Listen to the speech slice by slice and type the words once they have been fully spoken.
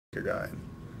your guy.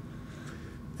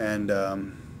 And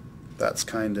that's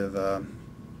kind of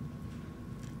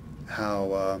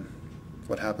how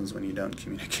what happens when you don't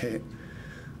communicate.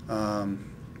 Um,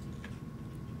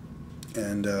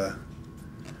 and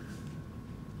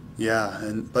yeah,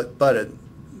 and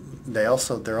they're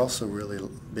also really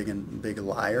big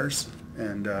liars.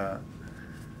 And I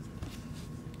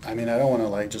mean, I don't want to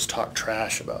like just talk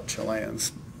trash about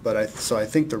Chileans, but I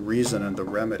think the reason and the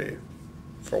remedy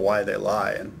for why they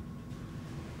lie and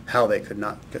how they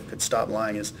could stop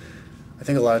lying is, I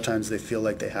think a lot of times they feel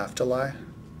like they have to lie,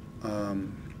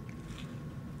 um,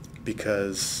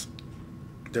 because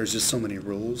there's just so many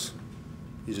rules.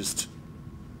 You just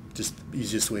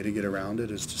easiest way to get around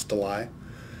it is just to lie.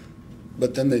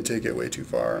 But then they take it way too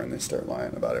far and they start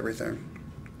lying about everything.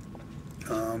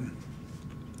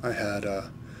 I had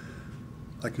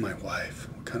like my wife.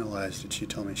 What kind of lies did she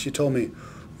tell me? She told me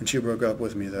when she broke up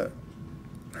with me that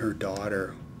her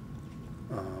daughter.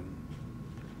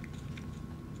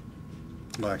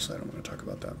 Well, actually, I don't want to talk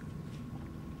about that.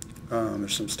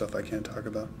 There's some stuff I can't talk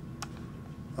about.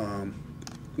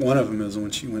 One of them is when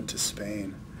she went to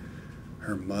Spain,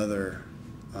 her mother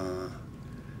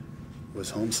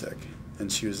was homesick,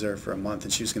 and she was there for a month,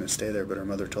 and she was going to stay there, but her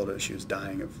mother told her she was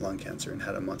dying of lung cancer and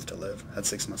had 6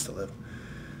 months to live.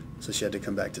 So she had to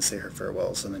come back to say her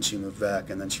farewells, and then she moved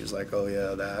back, and then she was like, oh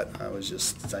yeah, I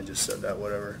just said that,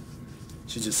 whatever.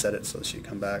 She just said it so she'd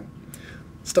come back.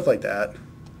 Stuff like that.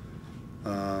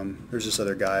 There's this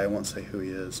other guy, I won't say who he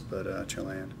is, but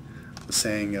Chilean, was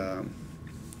saying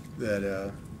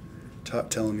that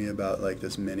telling me about like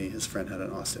this Mini. His friend had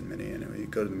an Austin Mini, and he'd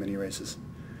go to the Mini races,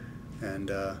 and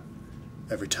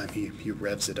every time he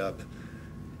revs it up,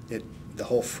 the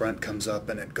whole front comes up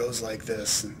and it goes like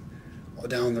this and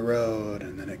down the road,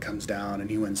 and then it comes down, and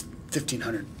he wins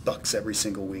 $1,500 every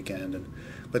single weekend.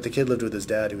 But the kid lived with his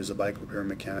dad, who was a bike repair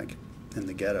mechanic in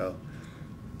the ghetto,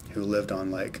 who lived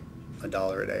on like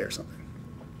 $1 a day or something.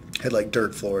 Had like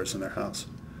dirt floors in their house.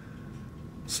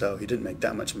 So he didn't make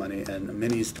that much money, and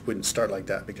Minis wouldn't start like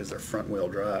that because they're front wheel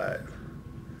drive.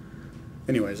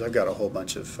 Anyways, I've got a whole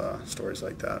bunch of stories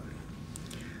like that.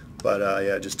 But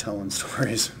yeah, just telling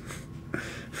stories.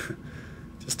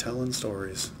 Just telling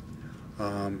stories.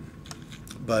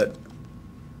 But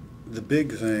the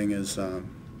big thing is, I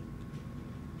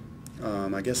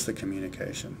guess, the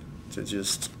communication. To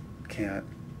just can't.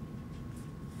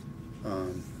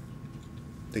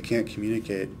 They can't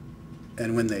communicate,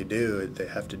 and when they do, they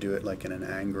have to do it like in an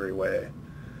angry way,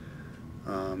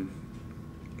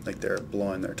 like they're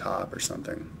blowing their top or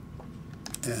something,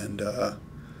 and the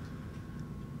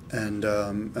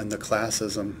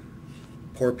classism.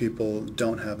 Poor people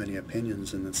don't have any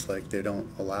opinions, and it's like they don't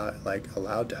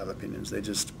allowed to have opinions. They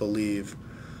just believe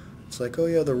it's like, oh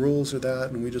yeah, the rules are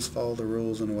that, and we just follow the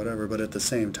rules and whatever. But at the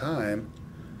same time,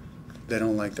 they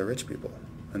don't like the rich people,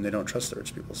 and they don't trust the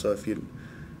rich people. So if you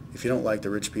don't like the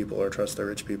rich people or trust the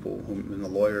rich people and the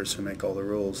lawyers who make all the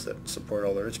rules that support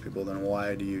all the rich people, then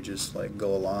why do you just like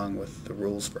go along with the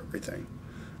rules for everything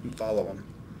and follow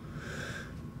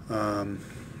them?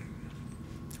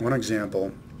 One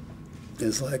example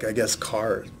is like, I guess,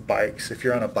 bikes. If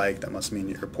you're on a bike, that must mean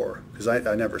you're poor, because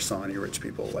I never saw any rich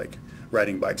people like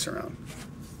riding bikes around.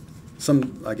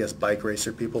 Some, I guess, bike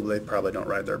racer people, they probably don't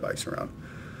ride their bikes around.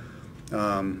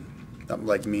 That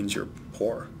like means you're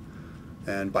poor.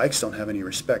 And bikes don't have any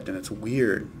respect, and it's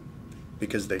weird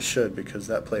because they should, because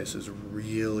that place is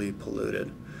really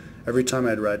polluted. Every time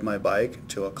I'd ride my bike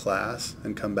to a class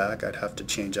and come back, I'd have to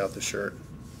change out the shirt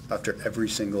after every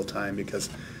single time,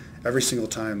 because every single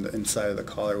time the inside of the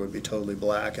collar would be totally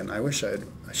black, and I should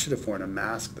have worn a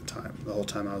mask the whole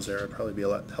time I was there. I'd probably be a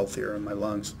lot healthier in my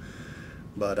lungs.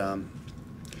 But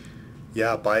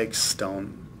yeah, bikes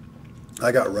don't.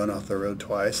 I got run off the road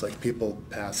twice, like people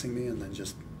passing me and then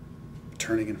just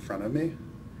turning in front of me,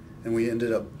 and we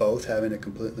ended up both having to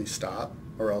completely stop,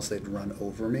 or else they'd run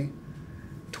over me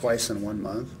twice in 1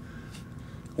 month.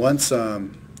 Once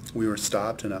we were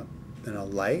stopped in a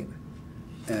light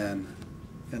and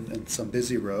some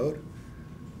busy road,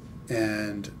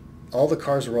 and all the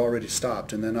cars were already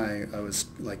stopped, and then I was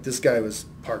like, this guy was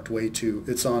parked way too.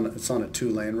 It's on a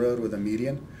 2-lane road with a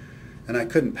median, and I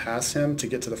couldn't pass him to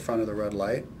get to the front of the red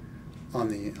light on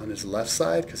his left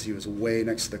side because he was way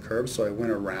next to the curb. So I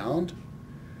went around,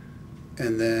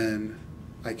 and then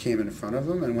I came in front of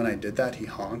him, and when I did that, he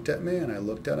honked at me, and I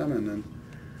looked at him, and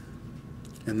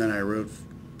then I rode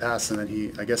past, and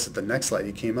then I guess at the next light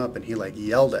he came up and he like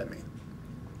yelled at me.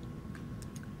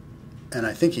 And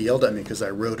I think he yelled at me because I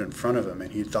rode in front of him,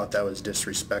 and he thought that was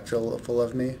disrespectful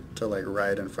of me to like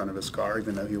ride in front of his car,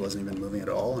 even though he wasn't even moving at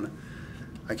all. And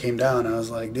I came down and I was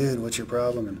like, dude, what's your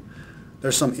problem? And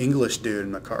there's some English dude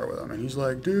in the car with him, and he's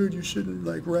like, dude, you shouldn't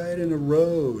like ride in a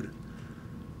road.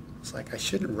 It's like, I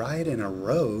shouldn't ride in a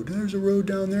road? There's a road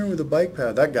down there with a bike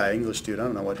path. That guy, English dude, I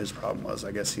don't know what his problem was.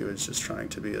 I guess he was just trying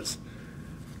to be his,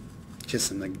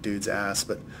 kissing the dude's ass.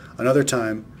 But another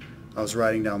time, I was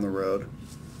riding down the road,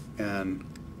 and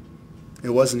it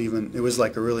was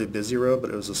like a really busy road, but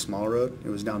it was a small road. It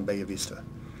was down Bella Vista.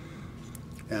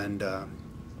 And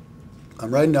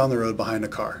I'm riding down the road behind a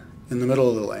car in the middle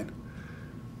of the lane.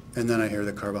 And then I hear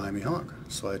the car behind me honk.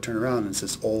 So I turn around, and it's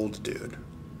this old dude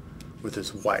with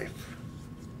his wife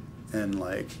and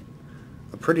like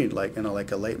a pretty, like in a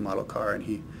like a late model car, and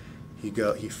he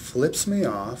flips me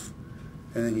off,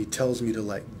 and then he tells me to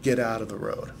like get out of the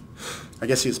road. I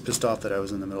guess he was pissed off that I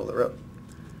was in the middle of the road.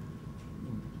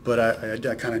 But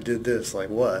I kind of did this, like,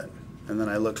 what? And then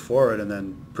I looked forward, and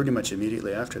then pretty much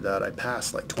immediately after that, I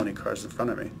passed like 20 cars in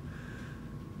front of me.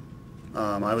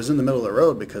 I was in the middle of the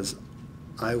road because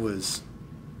I was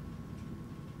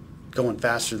going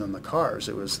faster than the cars.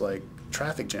 It was like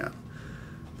traffic jam.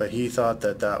 But he thought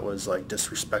that that was like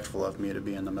disrespectful of me to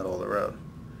be in the middle of the road.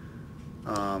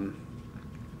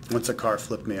 Once a car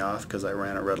flipped me off because I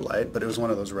ran a red light, but it was one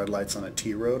of those red lights on a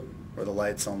T road where the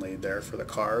light's only there for the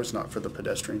cars, not for the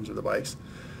pedestrians or the bikes.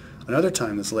 Another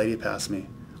time, this lady passed me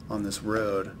on this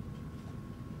road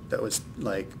that was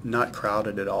like not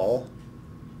crowded at all,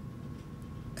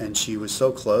 and she was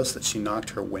so close that she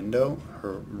knocked her window,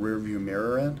 her rear view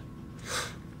mirror in,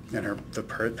 and the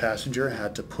passenger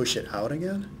had to push it out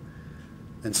again.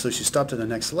 And so she stopped at the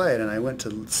next light, and I went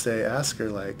to ask her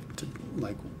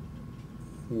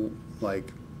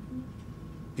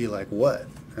be like, what?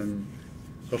 And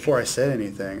before I said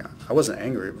anything, I wasn't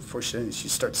angry. Before she said anything, she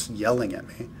starts yelling at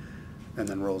me and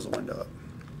then rolls the window up.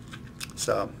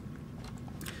 So,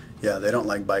 yeah, they don't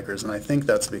like bikers, and I think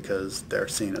that's because they're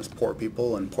seen as poor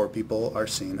people, and poor people are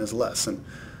seen as less. And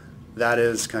that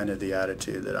is kind of the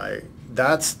attitude that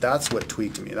that's what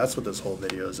tweaked me. That's what this whole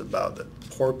video is about, that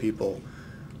poor people,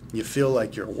 you feel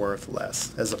like you're worth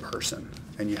less as a person.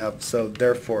 And so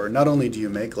therefore, not only do you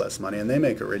make less money, and they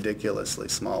make a ridiculously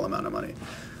small amount of money.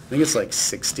 I think it's like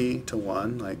 60 to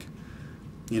 1. Like,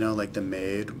 you know, like the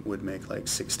maid would make like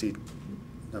 60,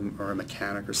 or a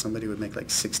mechanic or somebody would make like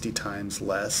 60 times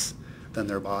less than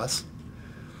their boss.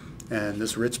 And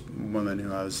this rich woman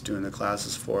who I was doing the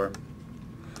classes for,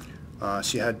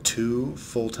 she had 2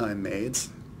 full-time maids.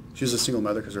 She was a single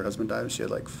mother because her husband died. She had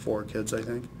like 4 kids, I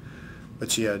think.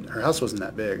 But her house wasn't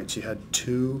that big, and she had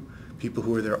 2 people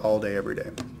who were there all day, every day,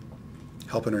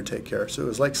 helping her take care. So it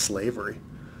was like slavery.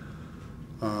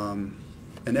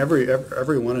 And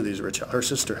every one of these her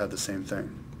sister had the same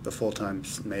thing, the full-time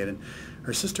maid. And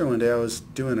her sister, one day I was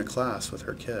doing a class with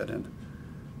her kid, and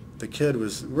the kid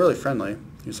was really friendly.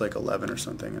 He was like 11 or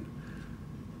something,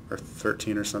 or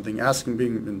 13 or something,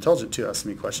 being intelligent too,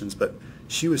 asking me questions. But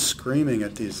she was screaming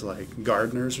at these like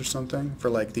gardeners or something for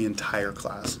like the entire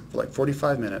class, for like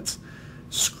 45 minutes,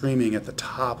 screaming at the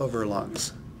top of her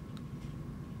lungs,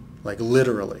 like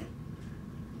literally,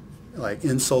 like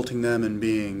insulting them and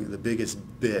being the biggest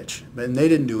bitch. And they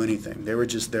didn't do anything. They were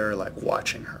just there like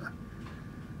watching her.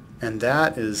 And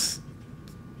that is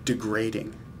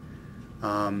degrading.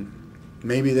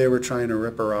 Maybe they were trying to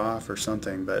rip her off or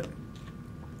something, but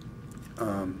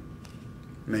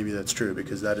maybe that's true,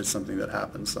 because that is something that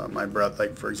happens. My brother,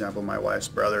 like for example, my wife's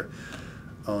brother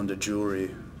owned a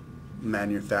jewelry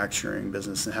manufacturing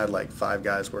business and had like 5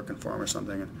 guys working for him or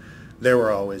something, and they were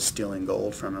always stealing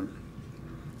gold from him.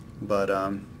 But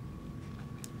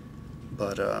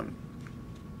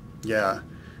yeah,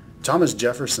 Thomas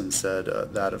Jefferson said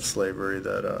that of slavery,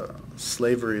 that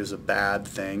slavery is a bad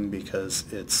thing because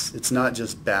it's not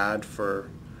just bad for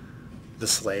the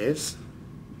slaves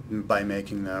by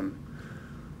making them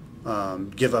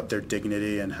give up their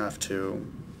dignity and have to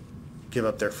give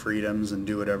up their freedoms and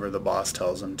do whatever the boss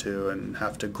tells them to, and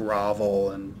have to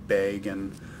grovel and beg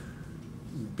and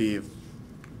be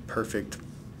perfect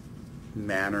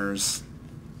manners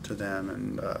to them,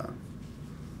 and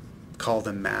call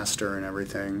them master and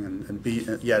everything, and be,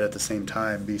 yet at the same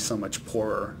time be so much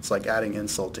poorer. It's like adding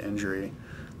insult to injury.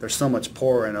 They're so much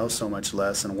poorer and owe so much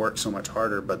less and work so much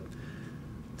harder, but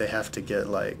they have to get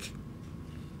like,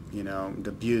 you know,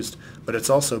 abused. But it's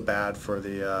also bad for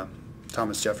the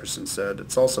Thomas Jefferson said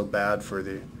it's also bad for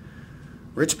the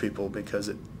rich people because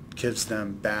it gives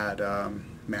them bad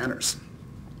manners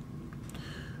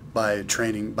by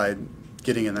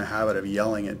getting in the habit of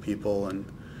yelling at people and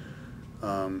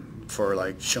for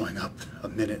like showing up a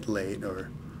minute late, or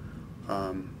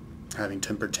having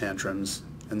temper tantrums,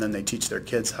 and then they teach their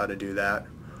kids how to do that,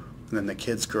 and then the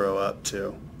kids grow up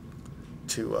to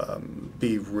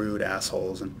be rude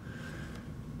assholes,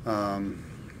 um,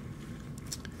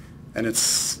 and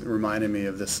it's reminded me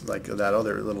of this, like that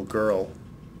other little girl,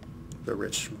 the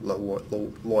rich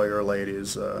lawyer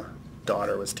lady's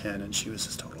daughter was 10, and she was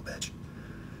this total bitch.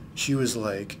 She was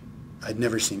like, I'd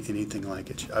never seen anything like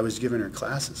it. I was giving her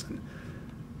classes, and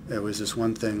it was this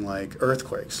one thing like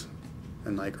earthquakes,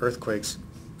 and like earthquakes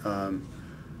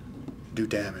do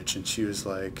damage, and she was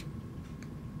like,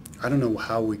 I don't know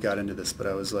how we got into this, but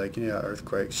I was like, yeah,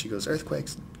 earthquakes. She goes,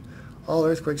 earthquakes, all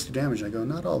earthquakes do damage. And I go,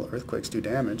 not all earthquakes do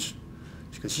damage.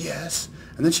 She goes, yes.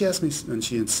 And then she asked me, and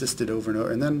she insisted over and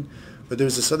over. And then, but there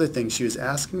was this other thing. She was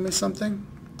asking me something,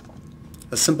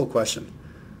 a simple question,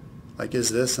 like, is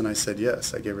this? And I said,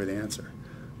 yes. I gave her the answer.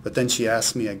 But then she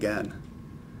asked me again.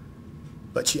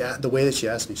 But the way that she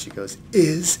asked me, she goes,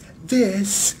 is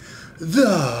this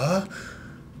the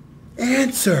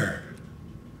answer?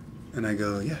 And I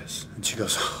go, yes. And she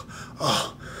goes,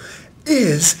 oh,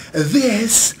 is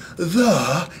this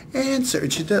the answer?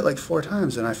 And she did it like 4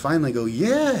 times. And I finally go,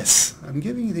 yes, I'm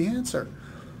giving you the answer.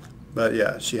 But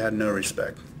yeah, she had no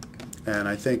respect. And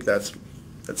I think that's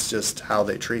just how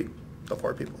they treat the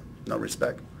poor people. No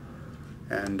respect.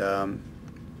 And I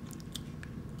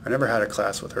never had a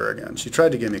class with her again. She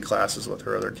tried to give me classes with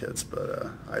her other kids, but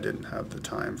I didn't have the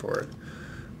time for it.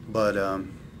 But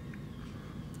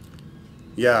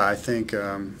yeah, I think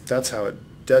that's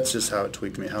just how it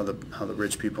tweaked me. How the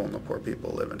rich people and the poor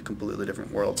people live in completely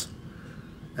different worlds,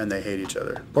 and they hate each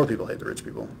other. Poor people hate the rich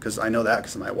people, because I know that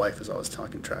because my wife is always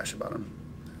talking trash about them.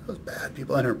 Those bad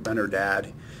people, and her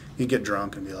dad, he'd get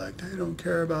drunk and be like, they don't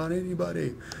care about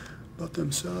anybody but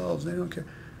themselves. They don't care.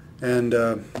 And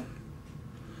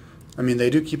I mean, they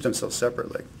do keep themselves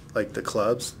separate, like the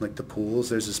clubs, like the pools.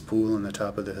 There's this pool on the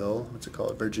top of the hill. What's it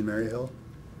called? Virgin Mary Hill.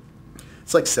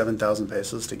 It's like 7,000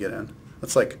 pesos to get in.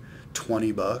 That's like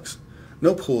 $20.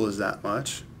 No pool is that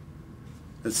much.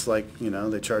 It's like,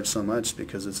 they charge so much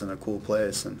because it's in a cool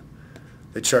place, and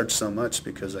they charge so much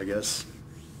because I guess,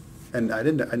 and I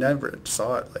never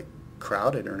saw it like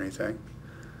crowded or anything.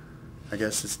 I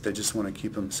guess they just want to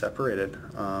keep them separated.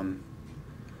 And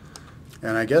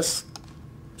I guess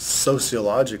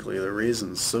sociologically,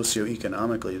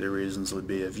 socioeconomically, the reasons would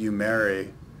be if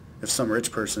some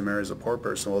rich person marries a poor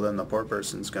person, well, then the poor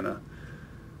person's going to,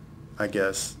 I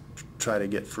guess, try to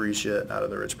get free shit out of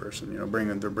the rich person.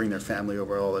 Bring their family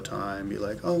over all the time, be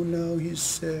like, oh no, he's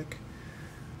sick.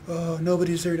 Oh,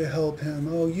 nobody's there to help him.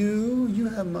 Oh, you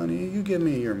have money, you give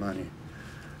me your money.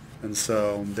 And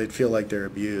so they'd feel like they're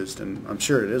abused, and I'm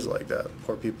sure it is like that.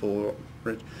 Poor people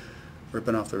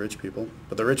ripping off the rich people,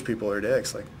 but the rich people are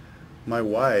dicks. Like, my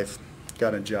wife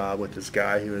got a job with this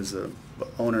guy who was the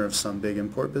owner of some big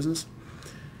import business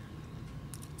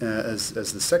as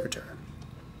the secretary.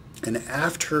 And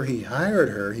after he hired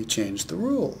her, he changed the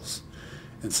rules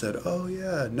and said, oh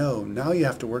yeah, no, now you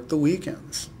have to work the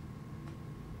weekends.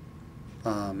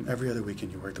 Every other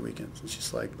weekend you work the weekends. And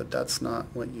she's like, but that's not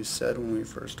what you said when we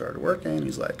first started working. And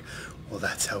he's like, well,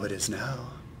 that's how it is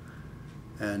now.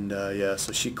 And yeah,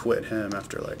 so she quit him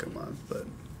after like a month. But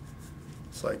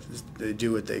it's like they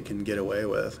do what they can get away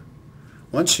with.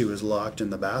 Once she was locked in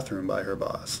the bathroom by her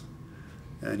boss,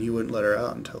 and he wouldn't let her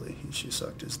out until she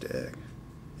sucked his dick.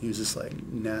 He was this like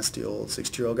nasty old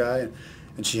 60-year-old guy,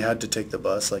 and she had to take the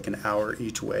bus like an hour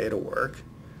each way to work.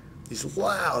 These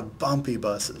loud, bumpy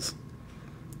buses.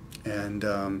 And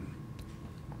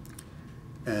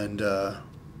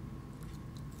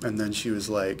then she was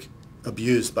like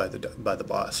abused by the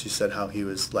boss. She said how he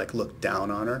was like looked down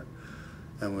on her,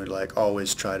 and would like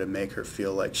always try to make her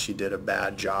feel like she did a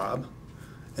bad job.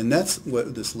 And that's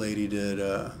what this lady did,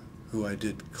 who I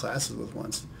did classes with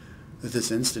once at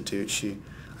this institute.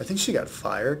 I think she got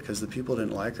fired because the people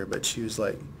didn't like her, but she was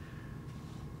like,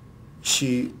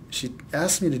 she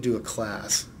asked me to do a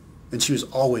class, and she was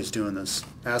always doing this,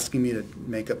 asking me to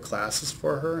make up classes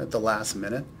for her at the last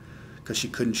minute because she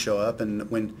couldn't show up. And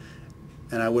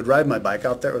I would ride my bike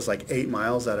out there. It was like 8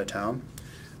 miles out of town,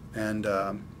 and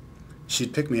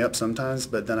she'd pick me up sometimes,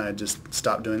 but then I just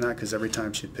stopped doing that because every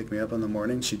time she'd pick me up in the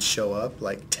morning, she'd show up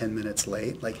like 10 minutes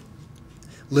late, like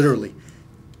literally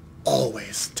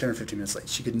always 10 or 15 minutes late.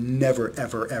 She could never,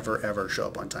 ever, ever, ever show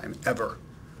up on time, ever.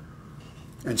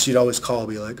 And she'd always call,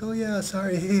 be like, oh yeah,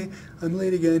 sorry, hey, I'm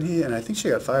late again, hey. And I think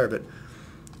she got fired, but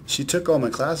she took all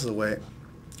my classes away,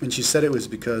 and she said it was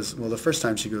because, well, the first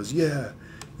time she goes, yeah,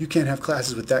 you can't have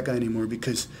classes with that guy anymore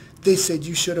because they said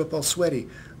you showed up all sweaty.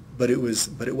 But it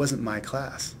wasn't my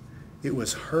class. It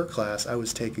was her class I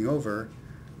was taking over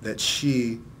that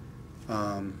she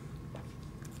told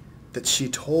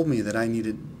me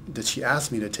that she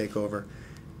asked me to take over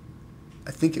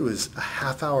I think it was a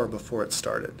half hour before it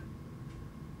started.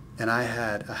 And I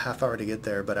had a half hour to get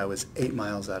there, but I was 8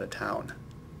 miles out of town.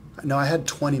 No, I had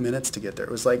 20 minutes to get there.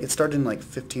 It was like, it started in like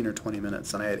 15 or 20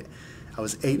 minutes, and I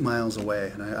was 8 miles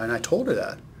away, and I told her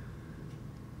that.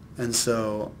 And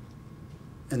so,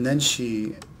 and then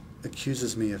she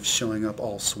accuses me of showing up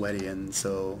all sweaty, and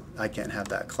so I can't have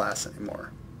that class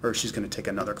anymore, or she's going to take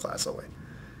another class away.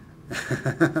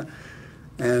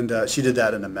 And she did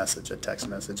that in a text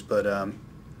message, but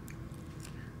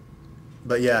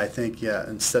yeah, I think, yeah,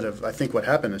 I think what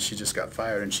happened is she just got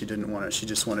fired, and she didn't want to, she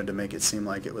just wanted to make it seem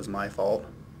like it was my fault.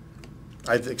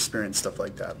 I've experienced stuff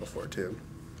like that before too,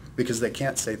 because they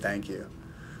can't say thank you.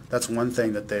 That's one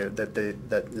thing that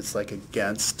it's like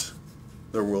against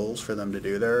the rules for them to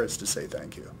do there, is to say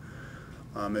thank you.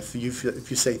 If you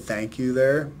say thank you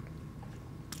there,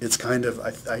 it's kind of,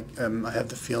 I have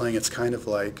the feeling it's kind of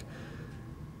like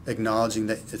acknowledging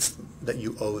that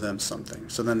you owe them something.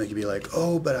 So then they could be like,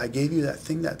 oh, but I gave you that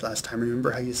thing that last time.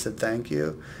 Remember how you said thank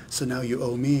you? So now you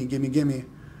owe me. Gimme.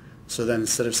 So then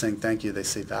instead of saying thank you, they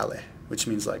say vale, which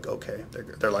means like, okay.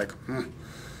 They're like,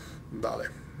 vale.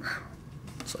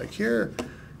 It's like, here,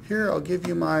 I'll give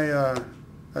you my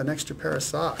an extra pair of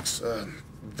socks.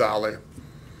 Vale.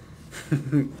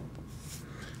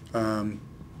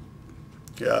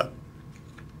 Yeah.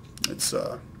 It's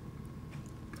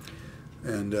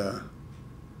and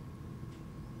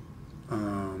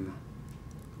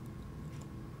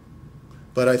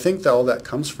but I think that all that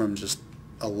comes from just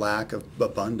a lack of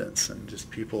abundance, and just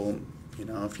people,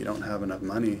 if you don't have enough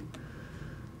money.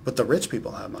 But the rich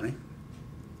people have money,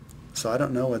 so I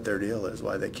don't know what their deal is,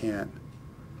 why they can't.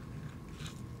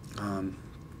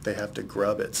 They have to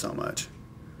grub it so much.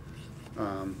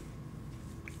 And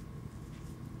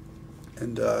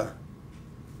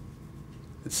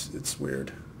it's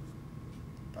weird.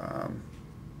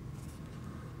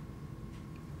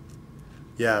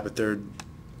 Yeah, but they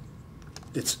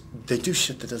do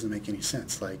shit that doesn't make any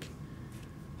sense, like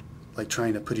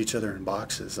trying to put each other in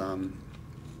boxes.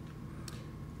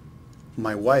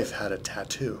 My wife had a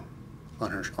tattoo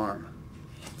on her arm.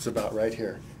 It's about right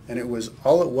here, and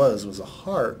all it was a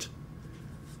heart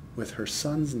with her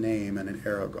son's name and an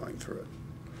arrow going through it.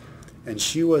 And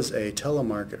she was a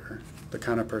telemarketer, the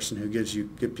kind of person who give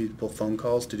people phone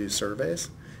calls to do surveys,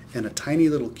 in a tiny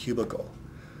little cubicle,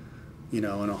 in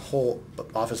a whole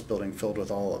office building filled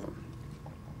with all of them.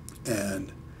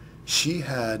 And she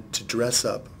had to dress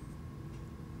up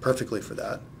perfectly for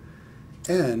that,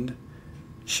 and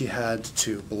she had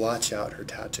to blotch out her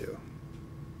tattoo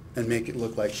and make it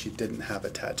look like she didn't have a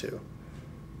tattoo,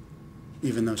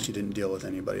 even though she didn't deal with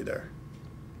anybody there.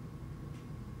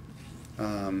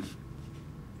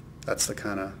 That's the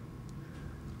kind of,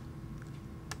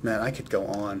 man, I could go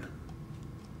on.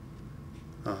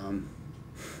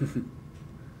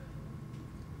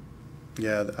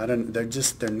 Yeah,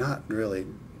 they're not really,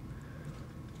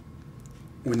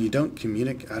 when you don't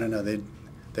communicate, I don't know, they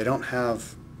don't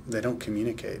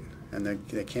communicate, and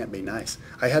they can't be nice.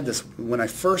 I had this, when I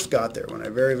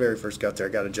very, very first got there, I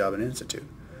got a job at an institute.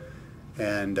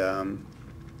 And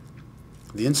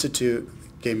the institute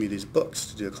gave me these books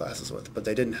to do classes with, but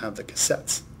they didn't have the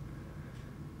cassettes.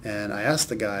 And I asked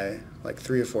the guy like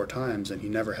 3 or 4 times, and he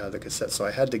never had the cassettes. So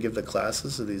I had to give the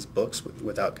classes of these books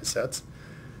without cassettes.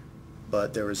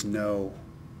 But there was no,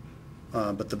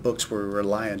 but the books were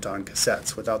reliant on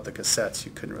cassettes. Without the cassettes,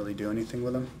 you couldn't really do anything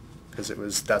with them,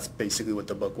 because that's basically what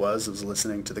the book was. It was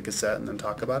listening to the cassette and then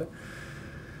talk about it.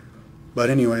 But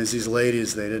anyways, these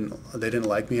ladies, they didn't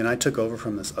like me, and I took over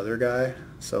from this other guy,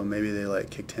 so maybe they like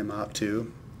kicked him out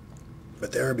too.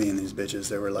 But they were being these bitches.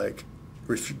 They were like,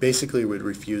 basically would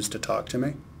refuse to talk to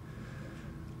me.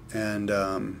 And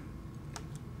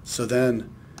so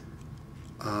then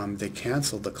they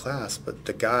canceled the class, but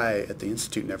the guy at the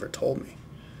institute never told me.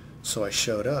 So I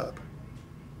showed up,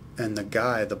 and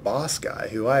the boss guy,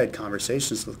 who I had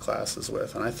conversations with classes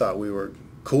with, and I thought we were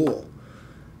cool,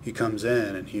 he comes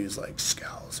in and he was like,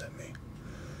 scowls at me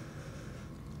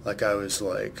like I was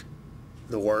like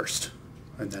the worst,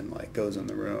 and then like goes in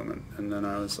the room, and then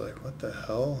I was like, what the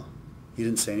hell? He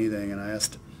didn't say anything, and I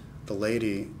asked the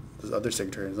lady, the other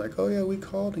secretary, was like, oh yeah, we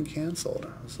called and canceled.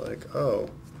 I was like,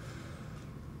 oh,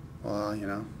 well,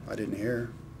 I didn't hear.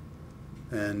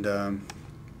 And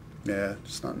yeah,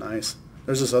 just not nice.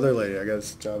 There's this other lady, I got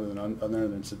this job at another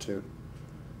institute,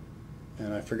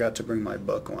 and I forgot to bring my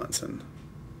book once, and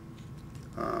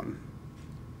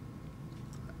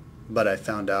but I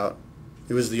found out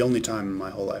it was the only time in my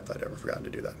whole life I'd ever forgotten to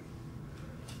do that.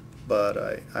 But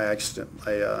I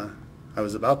I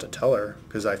was about to tell her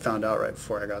because I found out right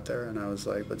before I got there, and I was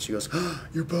like, but she goes, oh,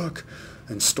 your book,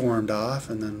 and stormed off,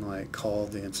 and then like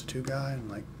called the Institute guy and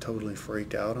like totally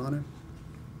freaked out on him.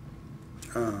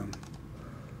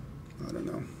 I don't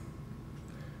know.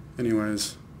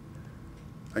 Anyways,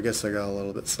 I guess I got a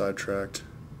little bit sidetracked.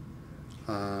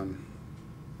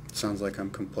 Sounds like I'm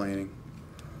complaining.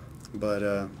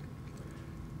 But,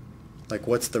 like,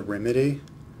 what's the remedy?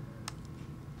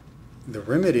 The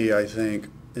remedy, I think,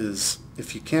 is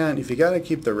if you got to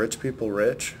keep the rich people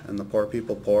rich and the poor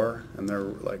people poor, and they're,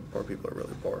 like, poor people are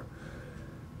really poor.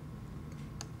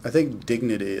 I think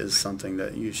dignity is something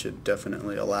that you should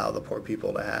definitely allow the poor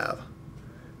people to have.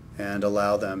 And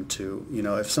allow them to, you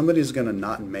know, if somebody's going to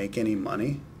not make any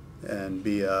money and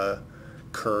be a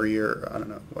courier, I don't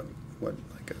know, what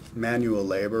like a manual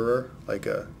laborer, like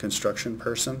a construction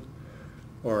person,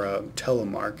 or a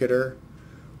telemarketer,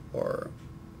 or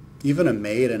even a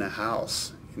maid in a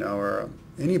house, you know, or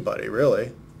anybody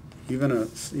really, even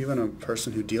a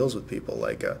person who deals with people,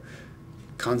 like a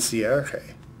concierge,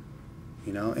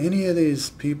 you know, any of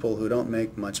these people who don't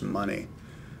make much money,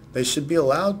 they should be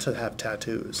allowed to have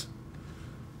tattoos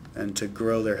and to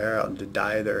grow their hair out and to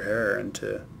dye their hair and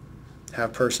to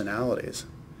have personalities.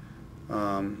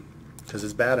 Because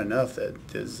it's bad enough that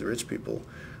the rich people,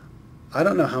 I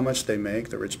don't know how much they make,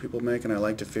 the rich people make, and I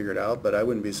like to figure it out, but I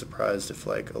wouldn't be surprised if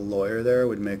like a lawyer there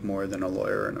would make more than a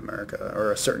lawyer in America,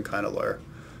 or a certain kind of lawyer.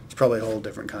 It's probably a whole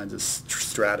different kinds of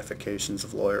stratifications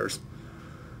of lawyers.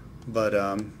 But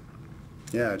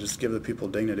yeah, just give the people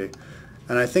dignity.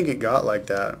 And I think it got like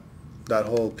that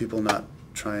whole people not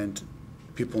trying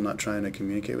to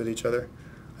communicate with each other.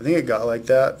 I think it got like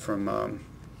that from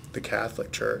the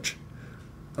Catholic Church.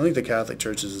 I don't think the Catholic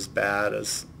Church is as bad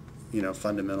as, you know,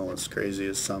 fundamentalist crazy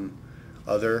as some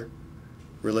other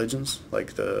religions,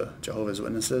 like the Jehovah's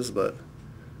Witnesses, but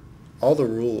all the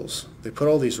rules, they put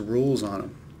all these rules on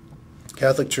them.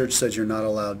 Catholic Church says you're not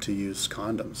allowed to use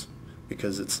condoms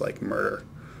because it's like murder.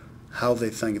 How they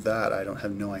think that, I don't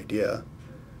have no idea.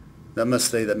 That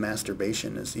must say that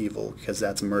masturbation is evil, because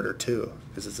that's murder too,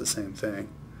 because it's the same thing.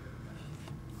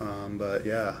 But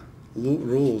yeah,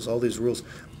 rules, all these rules.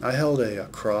 I held a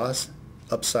cross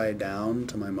upside down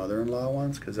to my mother-in-law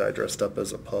once, because I dressed up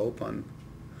as a pope or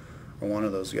one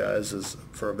of those guys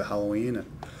for Halloween, and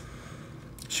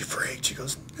she freaked. She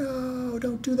goes, no,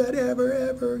 don't do that ever,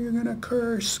 ever. You're going to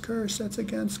curse. That's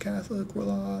against Catholic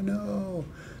law. No.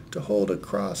 To hold a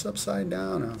cross upside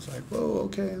down. I was like, whoa,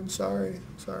 okay, I'm sorry,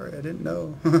 I didn't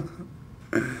know.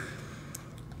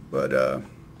 But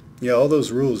yeah, all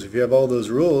those rules, if you have all those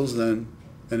rules, then,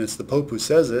 and it's the Pope who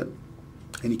says it,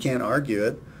 and you can't argue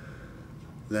it,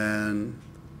 then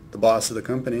the boss of the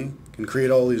company can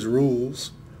create all these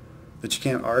rules that you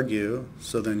can't argue,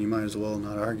 so then you might as well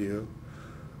not argue.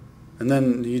 And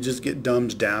then you just get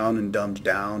dumbed down and dumbed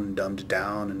down and dumbed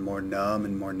down and more numb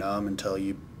until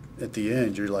you, at the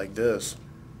end, you're like this.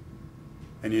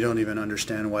 And you don't even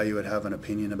understand why you would have an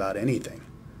opinion about anything.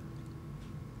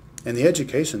 And the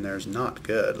education there is not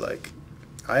good. Like,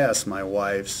 I asked my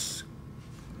wife's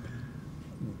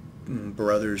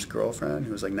brother's girlfriend,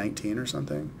 who was like 19 or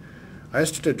something, I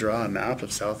asked her to draw a map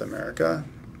of South America,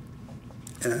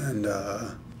 and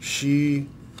she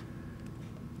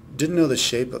didn't know the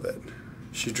shape of it.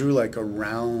 She drew like a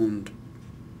round,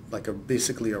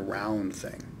 basically a round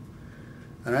thing.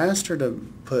 And I asked her to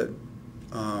put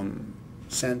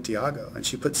Santiago, and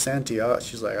she put Santiago,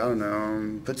 she's like, I don't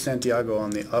know, put Santiago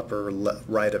on the upper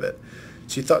right of it.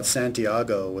 She thought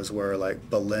Santiago was where like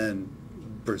Belém,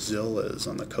 Brazil is,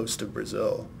 on the coast of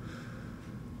Brazil.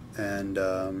 And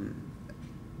I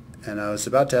was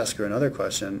about to ask her another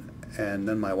question, and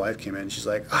then my wife came in, and she's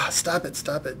like, stop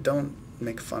it, don't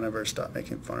make fun of her, stop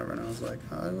making fun of her. And I was like,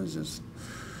 I was just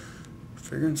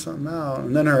figuring something out.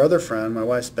 And then her other friend, my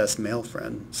wife's best male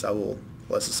friend, Saul,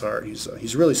 bless his heart,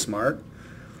 he's really smart,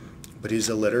 but he's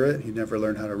illiterate. He never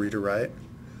learned how to read or write.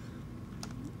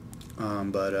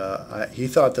 He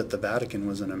thought that the Vatican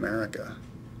was in America.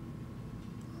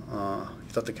 He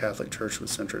thought the Catholic Church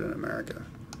was centered in America.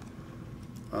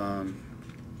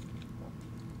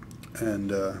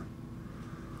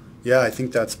 Yeah, I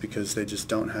think that's because they just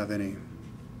don't have any.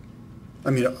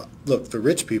 I mean, look, the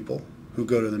rich people who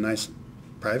go to the nice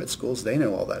private schools, they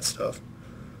know all that stuff.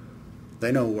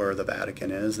 They know where the Vatican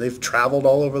is. They've traveled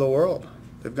all over the world.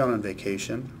 They've gone on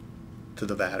vacation to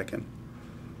the Vatican,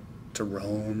 to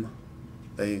Rome.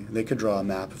 They could draw a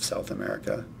map of South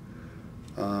America.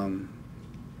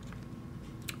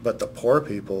 But the poor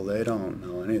people, they don't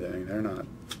know anything. They're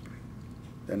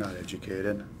not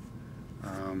educated.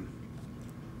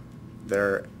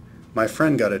 My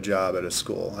friend got a job at a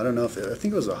school. I don't know if I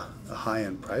think it was a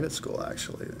high-end private school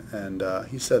actually, and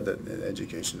he said that the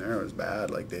education there was bad.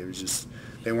 Like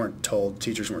they weren't told,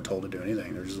 teachers weren't told to do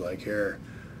anything. They're just like, here,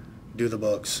 do the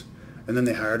books. And then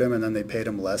they hired him, and then they paid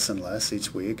him less and less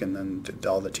each week, and then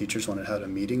all the teachers wanted to have a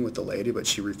meeting with the lady, but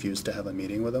she refused to have a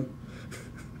meeting with him.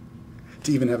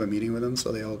 To even have a meeting with him,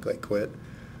 so they all like quit.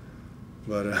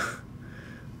 But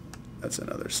that's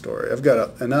another story. I've got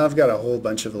a whole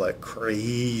bunch of like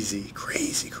crazy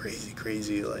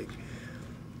like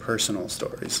personal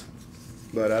stories,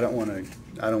 but I don't want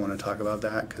to talk about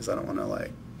that because I don't want to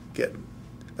like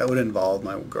that would involve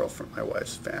my girlfriend, my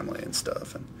wife's family and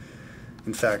stuff. And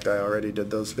in fact, I already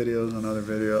did those videos and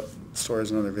other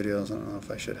stories and other videos. I don't know if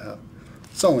I should have.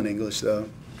 It's all in English though.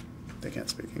 They can't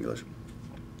speak English.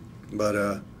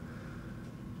 But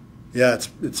yeah,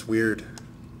 it's weird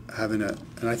having a,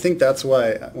 and I think that's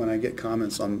why when I get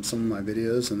comments on some of my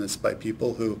videos, and it's by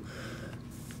people who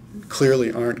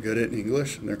clearly aren't good at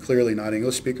English, and they're clearly not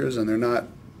English speakers, and they're not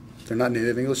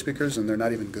native English speakers, and they're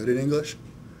not even good at English,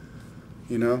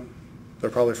 you know, they're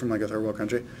probably from like a third world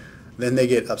country, then they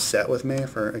get upset with me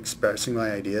for expressing my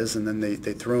ideas, and then they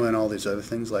throw in all these other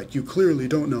things like, you clearly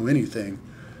don't know anything,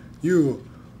 you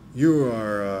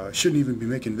are shouldn't even be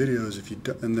making videos if you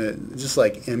don't, and just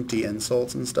like empty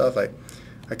insults and stuff. I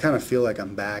kind of feel like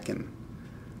I'm back in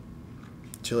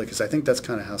Chile, because I think that's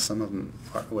kind of how some of them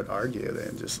would argue.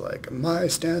 They're just like, my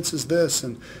stance is this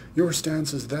and your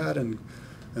stance is that, and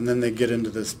then they get into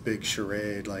this big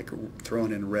charade, like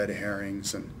throwing in red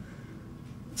herrings, and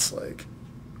it's like,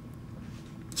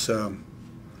 so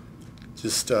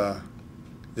just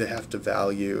they have to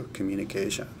value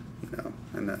communication, you know,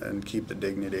 and keep the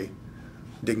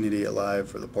dignity alive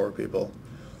for the poor people.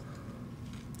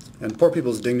 And poor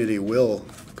people's dignity will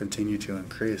continue to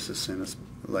increase as soon as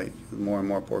like more and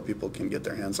more poor people can get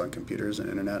their hands on computers and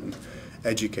internet and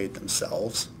educate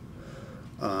themselves.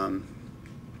 I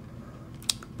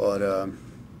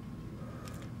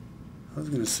was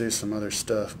going to say some other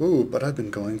stuff. Ooh, but I've been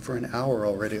going for an hour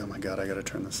already. Oh my God, I got to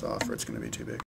turn this off or it's going to be too big.